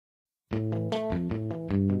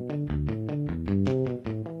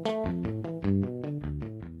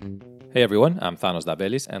Hey everyone, I'm Thanos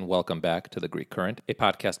Davelis, and welcome back to The Greek Current, a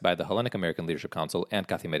podcast by the Hellenic American Leadership Council and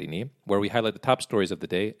Kathimerini, where we highlight the top stories of the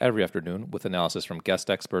day every afternoon with analysis from guest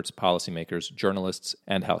experts, policymakers, journalists,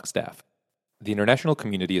 and HELC staff. The international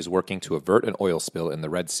community is working to avert an oil spill in the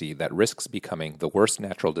Red Sea that risks becoming the worst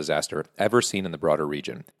natural disaster ever seen in the broader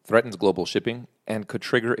region, threatens global shipping, and could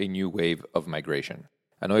trigger a new wave of migration.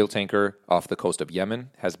 An oil tanker off the coast of Yemen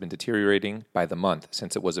has been deteriorating by the month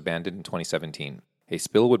since it was abandoned in 2017. A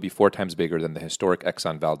spill would be 4 times bigger than the historic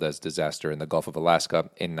Exxon Valdez disaster in the Gulf of Alaska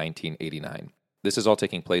in 1989. This is all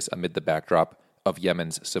taking place amid the backdrop of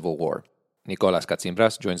Yemen's civil war. Nikolas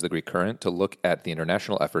Katsimbras joins the Greek Current to look at the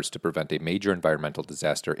international efforts to prevent a major environmental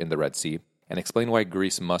disaster in the Red Sea and explain why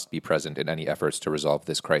Greece must be present in any efforts to resolve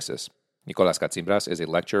this crisis. Nikolas Katsimbras is a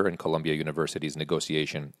lecturer in Columbia University's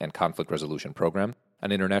Negotiation and Conflict Resolution Program,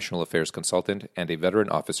 an international affairs consultant, and a veteran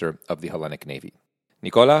officer of the Hellenic Navy.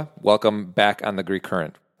 Nikola, welcome back on the Greek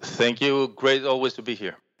Current. Thank you. Great always to be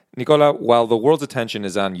here. Nikola, while the world's attention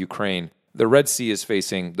is on Ukraine, the Red Sea is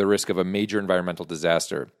facing the risk of a major environmental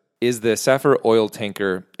disaster. Is the Safar oil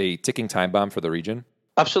tanker a ticking time bomb for the region?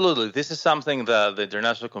 Absolutely. This is something that the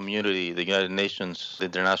international community, the United Nations, the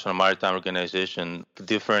International Maritime Organization,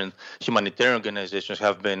 different humanitarian organizations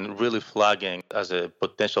have been really flagging as a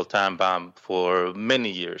potential time bomb for many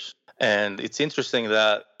years. And it's interesting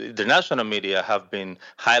that the international media have been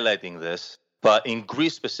highlighting this. But in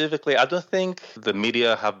Greece specifically, I don't think the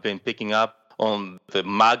media have been picking up on the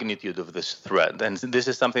magnitude of this threat. And this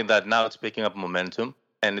is something that now it's picking up momentum.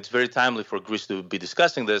 And it's very timely for Greece to be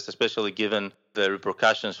discussing this, especially given the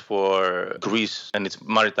repercussions for Greece and its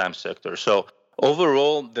maritime sector. So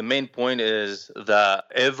overall, the main point is that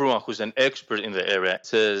everyone who's an expert in the area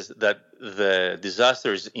says that the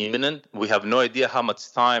disaster is imminent. We have no idea how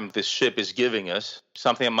much time this ship is giving us.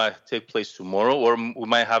 Something might take place tomorrow, or we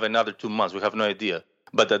might have another 2 months. We have no idea.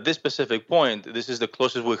 But at this specific point, this is the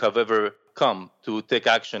closest we have ever come to take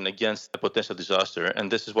action against a potential disaster.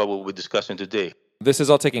 And this is what we'll be discussing today. This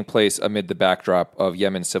is all taking place amid the backdrop of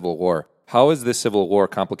Yemen's civil war. How is this civil war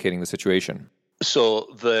complicating the situation? So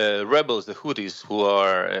the rebels, the Houthis, who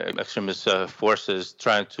are extremist forces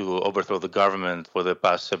trying to overthrow the government for the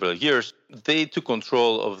past several years, they took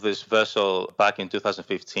control of this vessel back in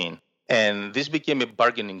 2015. And this became a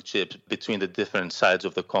bargaining chip between the different sides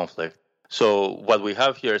of the conflict. So what we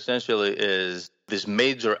have here essentially is this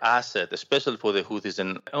major asset, especially for the Houthis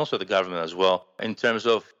and also the government as well, in terms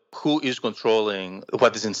of who is controlling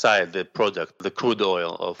what is inside the product, the crude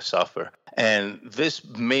oil of Safar. And this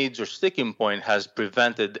major sticking point has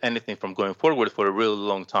prevented anything from going forward for a really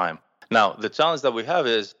long time. Now, the challenge that we have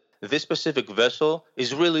is this specific vessel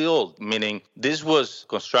is really old, meaning this was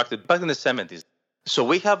constructed back in the 70s. So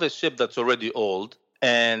we have a ship that's already old,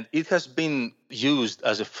 and it has been used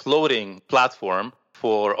as a floating platform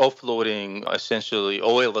for offloading essentially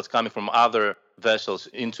oil that's coming from other vessels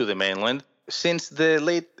into the mainland since the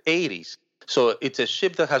late 80s. So it's a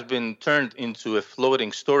ship that has been turned into a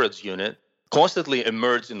floating storage unit, constantly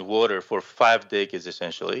immersed in water for 5 decades,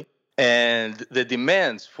 essentially. And the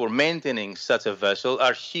demands for maintaining such a vessel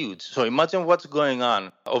are huge. So imagine what's going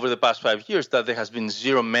on over the past 5 years that there has been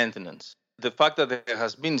zero maintenance. The fact that there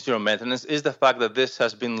has been zero maintenance is the fact that this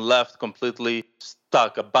has been left completely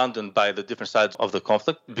stuck, abandoned by the different sides of the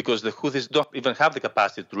conflict, because the Houthis don't even have the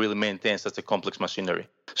capacity to really maintain such a complex machinery.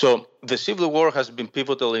 So the civil war has been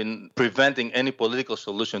pivotal in preventing any political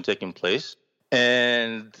solution taking place.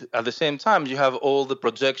 And at the same time, you have all the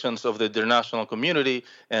projections of the international community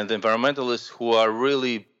and the environmentalists who are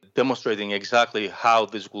really demonstrating exactly how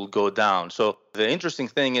this will go down. So the interesting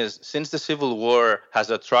thing is, since the civil war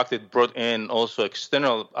has brought in also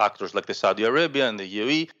external actors like the Saudi Arabia and the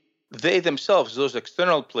UAE, they themselves, those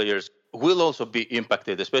external players, will also be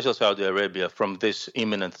impacted, especially Saudi Arabia, from this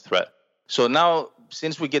imminent threat. So now,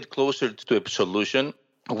 since we get closer to a solution,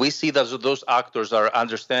 we see that those actors are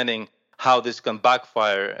understanding how this can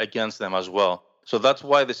backfire against them as well. So that's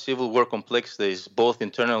why the civil war complexities, both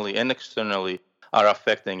internally and externally, are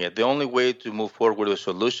affecting it. The only way to move forward with a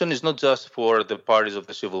solution is not just for the parties of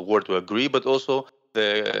the civil war to agree, but also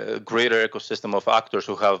the greater ecosystem of actors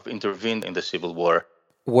who have intervened in the civil war.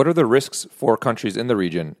 What are the risks for countries in the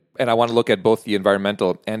region? And I want to look at both the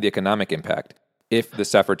environmental and the economic impact if the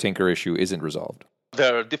Safar tanker issue isn't resolved.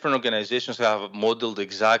 There are different organizations that have modeled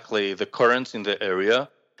exactly the currents in the area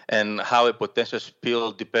and how a potential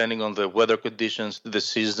spill, depending on the weather conditions, the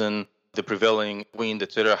season, the prevailing wind,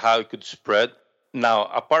 etc., how it could spread. Now,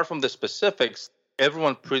 apart from the specifics,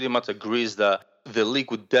 everyone pretty much agrees that the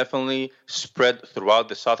leak would definitely spread throughout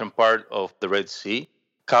the southern part of the Red Sea,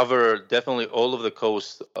 cover definitely all of the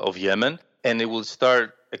coast of Yemen, and it will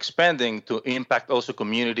start expanding to impact also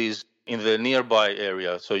communities in the nearby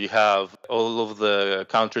area. So you have all of the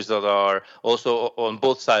countries that are also on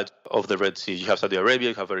both sides of the Red Sea. You have Saudi Arabia,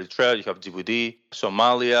 you have Eritrea, you have Djibouti,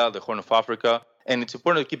 Somalia, the Horn of Africa. And it's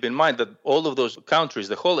important to keep in mind that all of those countries,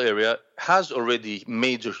 the whole area, has already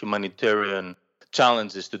major humanitarian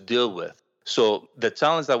challenges to deal with. So the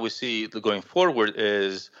challenge that we see going forward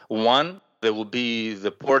is, one, there will be the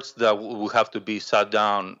ports that will have to be shut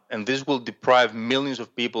down, and this will deprive millions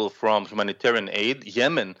of people from humanitarian aid.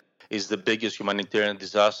 Yemen is the biggest humanitarian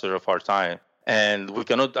disaster of our time, and we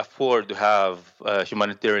cannot afford to have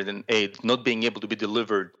humanitarian aid not being able to be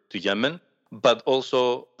delivered to Yemen. But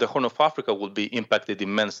also the Horn of Africa will be impacted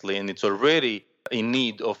immensely, and it's already in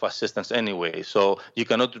need of assistance anyway. So you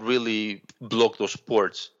cannot really block those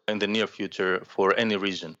ports in the near future for any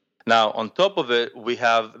reason. Now, on top of it, we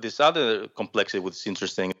have this other complexity which is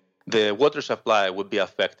interesting. The water supply would be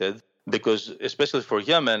affected because, especially for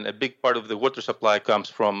Yemen, a big part of the water supply comes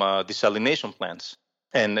from desalination plants,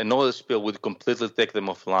 and an oil spill would completely take them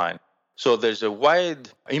offline. So there's a wide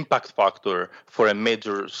impact factor for a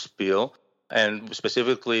major spill. And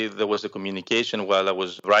specifically, there was a communication while I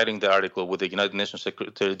was writing the article with the United Nations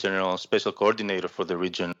Secretary General Special Coordinator for the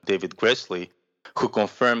region, David Gressly, who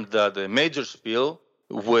confirmed that the major spill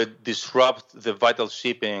would disrupt the vital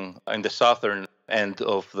shipping in the southern end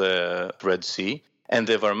of the Red Sea. And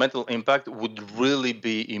the environmental impact would really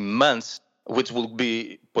be immense, which will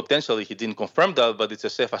be potentially, he didn't confirm that, but it's a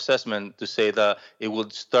safe assessment to say that it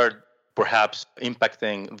would start perhaps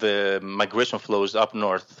impacting the migration flows up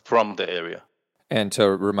north from the area. And to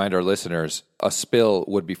remind our listeners, a spill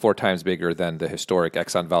would be 4 times bigger than the historic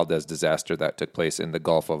Exxon Valdez disaster that took place in the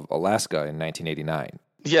Gulf of Alaska in 1989.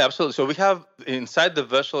 Yeah, absolutely. So we have inside the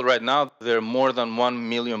vessel right now, there are more than 1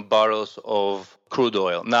 million barrels of crude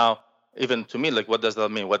oil. Now, even to me, what does that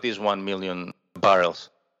mean? What is 1 million barrels?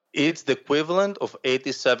 It's the equivalent of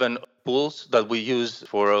 87 pools that we use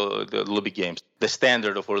for the Olympic Games, the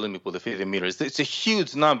standard of Olympic pool, the 50 meters. It's a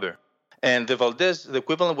huge number. And the Valdez, the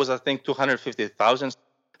equivalent was, I think, 250,000.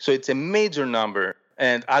 So it's a major number.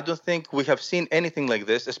 And I don't think we have seen anything like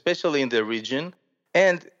this, especially in the region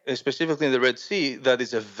and specifically in the Red Sea, that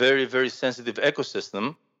is a very, very sensitive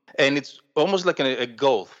ecosystem. And it's almost like a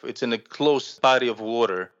gulf. It's in a close body of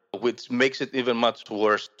water, which makes it even much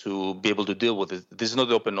worse to be able to deal with it. This is not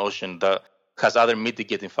the open ocean that has other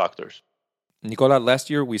mitigating factors. Nicola, last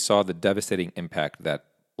year we saw the devastating impact that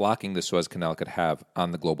blocking the Suez Canal could have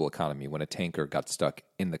on the global economy when a tanker got stuck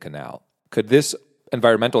in the canal. Could this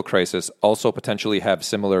environmental crisis also potentially have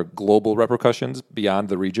similar global repercussions beyond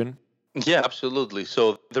the region? Yeah, absolutely.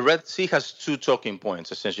 So the Red Sea has 2 choking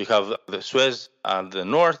points. Essentially, you have the Suez at the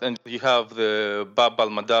north, and you have the Bab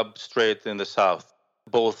al-Mandab Strait in the south.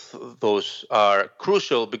 Both those are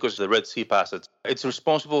crucial because the Red Sea passage. It's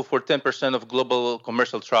responsible for 10% of global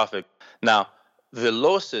commercial traffic. Now, the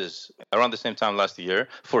losses around the same time last year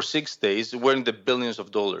for 6 days were in the billions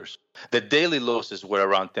of dollars. The daily losses were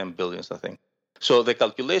around 10 billions, I think. So the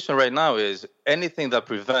calculation right now is anything that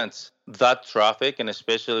prevents that traffic, and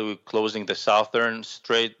especially with closing the southern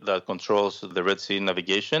strait that controls the Red Sea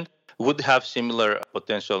navigation, would have similar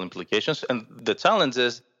potential implications. And the challenge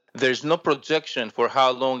is there's no projection for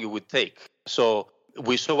how long it would take. So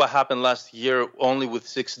we saw what happened last year only with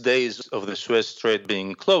 6 days of the Suez Strait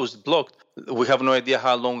being closed, blocked. We have no idea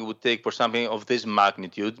how long it would take for something of this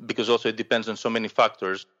magnitude, because also it depends on so many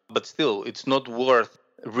factors. But still, it's not worth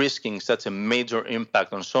risking such a major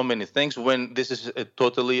impact on so many things when this is a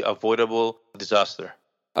totally avoidable disaster.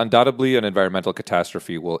 Undoubtedly, an environmental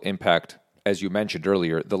catastrophe will impact, as you mentioned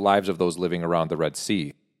earlier, the lives of those living around the Red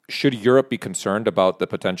Sea. Should Europe be concerned about the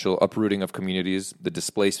potential uprooting of communities, the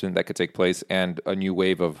displacement that could take place, and a new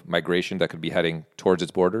wave of migration that could be heading towards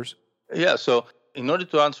its borders? Yeah, so in order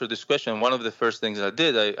to answer this question, one of the first things I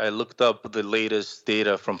did, I looked up the latest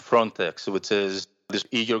data from Frontex, which is this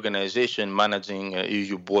EU organization managing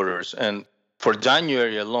EU borders. And for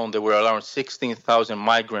January alone, there were around 16,000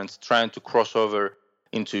 migrants trying to cross over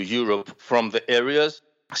into Europe from the areas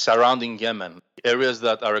surrounding Yemen, areas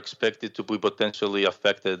that are expected to be potentially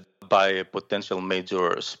affected by a potential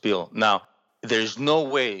major spill. Now, there's no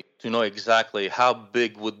way to know exactly how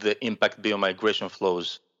big would the impact be on migration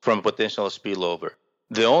flows from a potential spillover.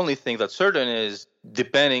 The only thing that's certain is,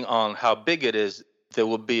 depending on how big it is, there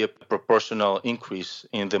will be a proportional increase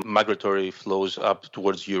in the migratory flows up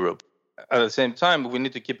towards Europe. At the same time, we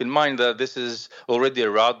need to keep in mind that this is already a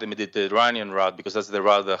route, the Mediterranean route, because that's the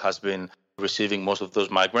route that has been receiving most of those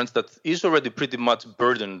migrants, that is already pretty much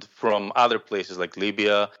burdened from other places like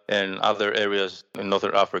Libya and other areas in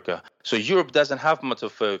Northern Africa. So Europe doesn't have much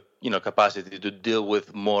of a capacity to deal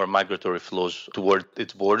with more migratory flows toward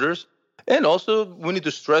its borders. And also, we need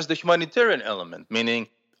to stress the humanitarian element, meaning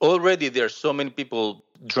already there are so many people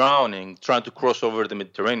drowning trying to cross over the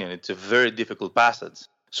Mediterranean. It's a very difficult passage.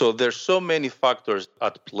 So there's so many factors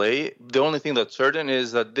at play. The only thing that's certain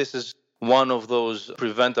is that this is one of those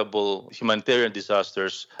preventable humanitarian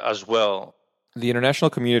disasters as well. The international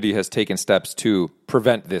community has taken steps to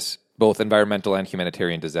prevent this, both environmental and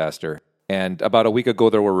humanitarian disaster. And about a week ago,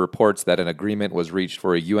 there were reports that an agreement was reached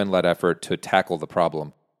for a UN-led effort to tackle the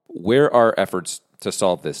problem. Where are efforts to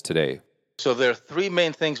solve this today? So there are three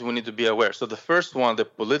main things we need to be aware. So the first one, the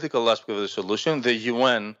political aspect of the solution, the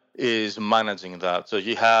UN is managing that. So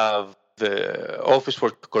you have the Office for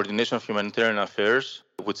Coordination of Humanitarian Affairs,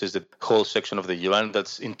 which is the whole section of the UN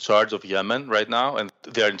that's in charge of Yemen right now. And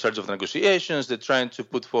they are in charge of the negotiations. They're trying to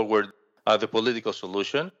put forward the political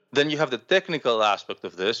solution. Then you have the technical aspect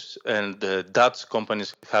of this. And the Dutch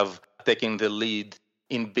companies have taken the lead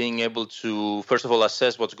in being able to, first of all,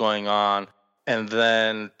 assess what's going on and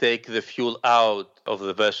then take the fuel out of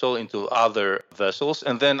the vessel into other vessels.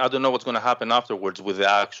 And then I don't know what's going to happen afterwards with the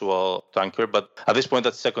actual tanker, but at this point,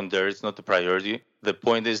 that's secondary. It's not the priority. The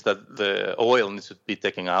point is that the oil needs to be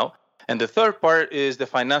taken out. And the third part is the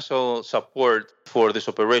financial support for this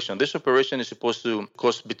operation. This operation is supposed to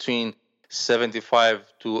cost between $75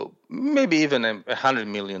 to maybe even $100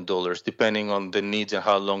 million, depending on the needs and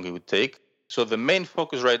how long it would take. So the main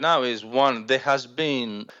focus right now is, one, there has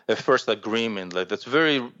been a first agreement. Like that's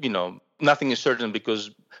very, nothing is certain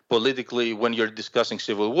because politically, when you're discussing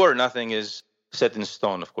civil war, nothing is set in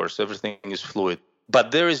stone, of course. Everything is fluid.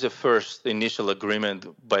 But there is a first initial agreement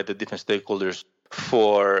by the different stakeholders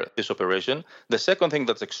for this operation. The second thing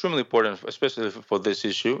that's extremely important, especially for this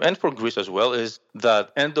issue and for Greece as well, is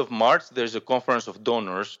that end of March, there's a conference of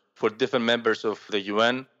donors for different members of the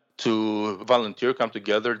UN to volunteer, come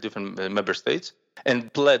together, different member states,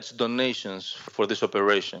 and pledge donations for this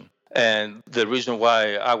operation. And the reason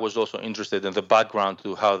why I was also interested in the background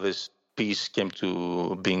to how this piece came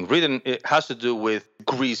to being written, it has to do with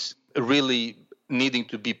Greece really needing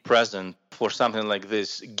to be present for something like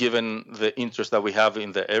this, given the interest that we have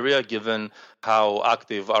in the area, given how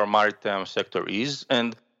active our maritime sector is,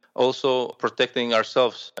 and also protecting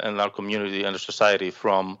ourselves and our community and our society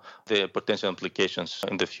from the potential implications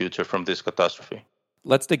in the future from this catastrophe.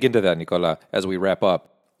 Let's dig into that, Nicola, as we wrap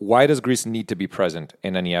up. Why does Greece need to be present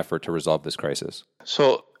in any effort to resolve this crisis?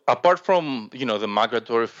 So apart from, the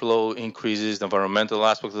migratory flow increases, the environmental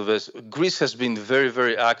aspect of this, Greece has been very,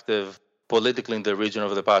 very active politically in the region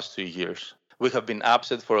over the past 2 years. We have been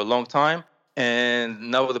absent for a long time.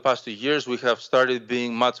 And now, over the past 2 years, we have started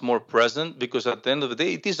being much more present because at the end of the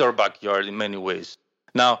day, it is our backyard in many ways.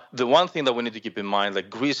 Now, the one thing that we need to keep in mind, like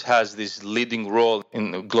Greece has this leading role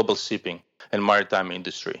in global shipping and maritime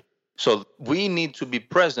industry. So we need to be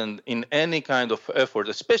present in any kind of effort,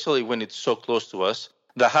 especially when it's so close to us,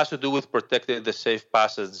 that has to do with protecting the safe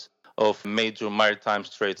passage of major maritime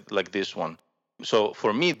straits like this one. So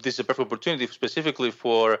for me, this is a perfect opportunity specifically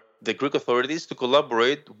for the Greek authorities to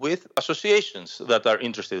collaborate with associations that are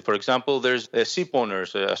interested. For example, there's a Ship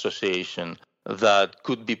Owners Association that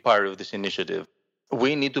could be part of this initiative.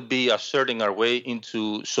 We need to be asserting our way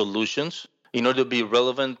into solutions in order to be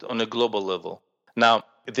relevant on a global level. Now,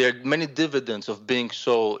 there are many dividends of being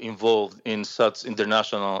so involved in such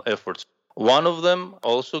international efforts. One of them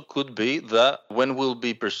also could be that when we'll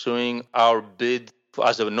be pursuing our bid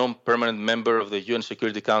as a non-permanent member of the UN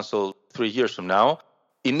Security Council 3 years from now,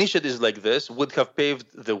 initiatives like this would have paved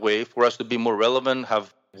the way for us to be more relevant,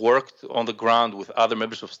 have worked on the ground with other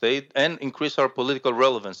members of state, and increase our political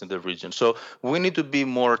relevance in the region. So we need to be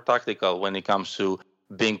more tactical when it comes to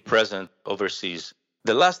being present overseas.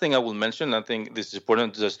 The last thing I will mention, I think this is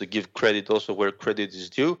important just to give credit also where credit is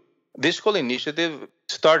due. This whole initiative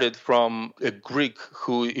started from a Greek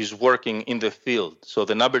who is working in the field. So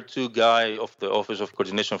the number 2 guy of the Office of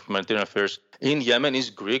Coordination of Humanitarian Affairs in Yemen is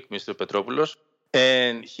Greek, Mr. Petropoulos.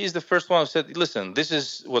 And he's the first one who said, listen, this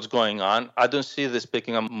is what's going on. I don't see this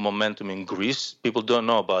picking up momentum in Greece. People don't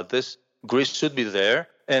know about this. Greece should be there.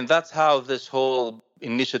 And that's how this whole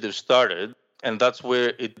initiative started. And that's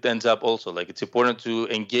where it ends up also. Like, it's important to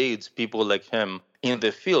engage people like him in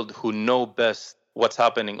the field who know best what's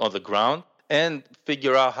happening on the ground and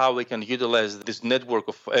figure out how we can utilize this network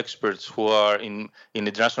of experts who are in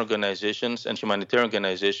international organizations and humanitarian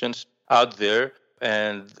organizations out there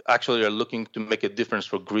and actually are looking to make a difference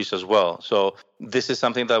for Greece as well. So this is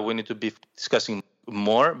something that we need to be discussing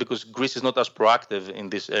more because Greece is not as proactive in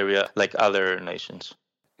this area like other nations.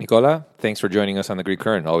 Nicola, thanks for joining us on The Greek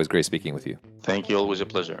Current. Always great speaking with you. Thank you. Always a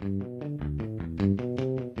pleasure.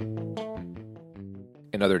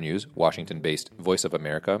 In In other news, Washington-based Voice of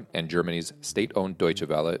America and Germany's state-owned Deutsche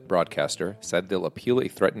Welle broadcaster said they'll appeal a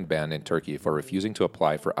threatened ban in Turkey for refusing to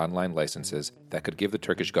apply for online licenses that could give the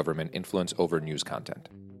Turkish government influence over news content.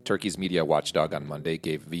 Turkey's media watchdog on Monday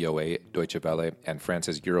gave VOA, Deutsche Welle, and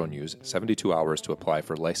France's Euronews 72 hours to apply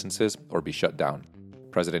for licenses or be shut down.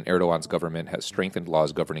 President Erdogan's government has strengthened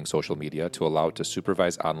laws governing social media to allow it to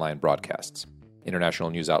supervise online broadcasts. International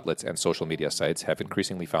news outlets and social media sites have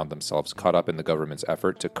increasingly found themselves caught up in the government's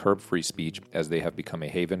effort to curb free speech as they have become a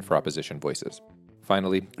haven for opposition voices.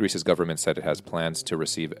 Finally, Greece's government said it has plans to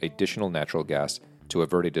receive additional natural gas to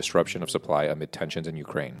avert a disruption of supply amid tensions in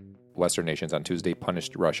Ukraine. Western nations on Tuesday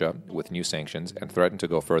punished Russia with new sanctions and threatened to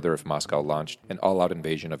go further if Moscow launched an all-out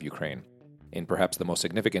invasion of Ukraine. In perhaps the most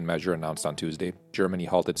significant measure announced on Tuesday, Germany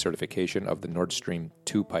halted certification of the Nord Stream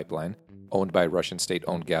 2 pipeline, owned by Russian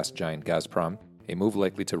state-owned gas giant Gazprom, a move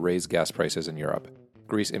likely to raise gas prices in Europe.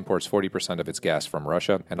 Greece imports 40% of its gas from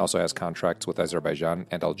Russia and also has contracts with Azerbaijan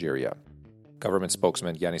and Algeria. Government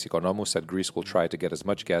spokesman Yanis Economou said Greece will try to get as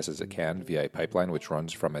much gas as it can via a pipeline which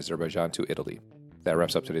runs from Azerbaijan to Italy. That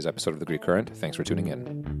wraps up today's episode of The Greek Current. Thanks for tuning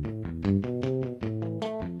in.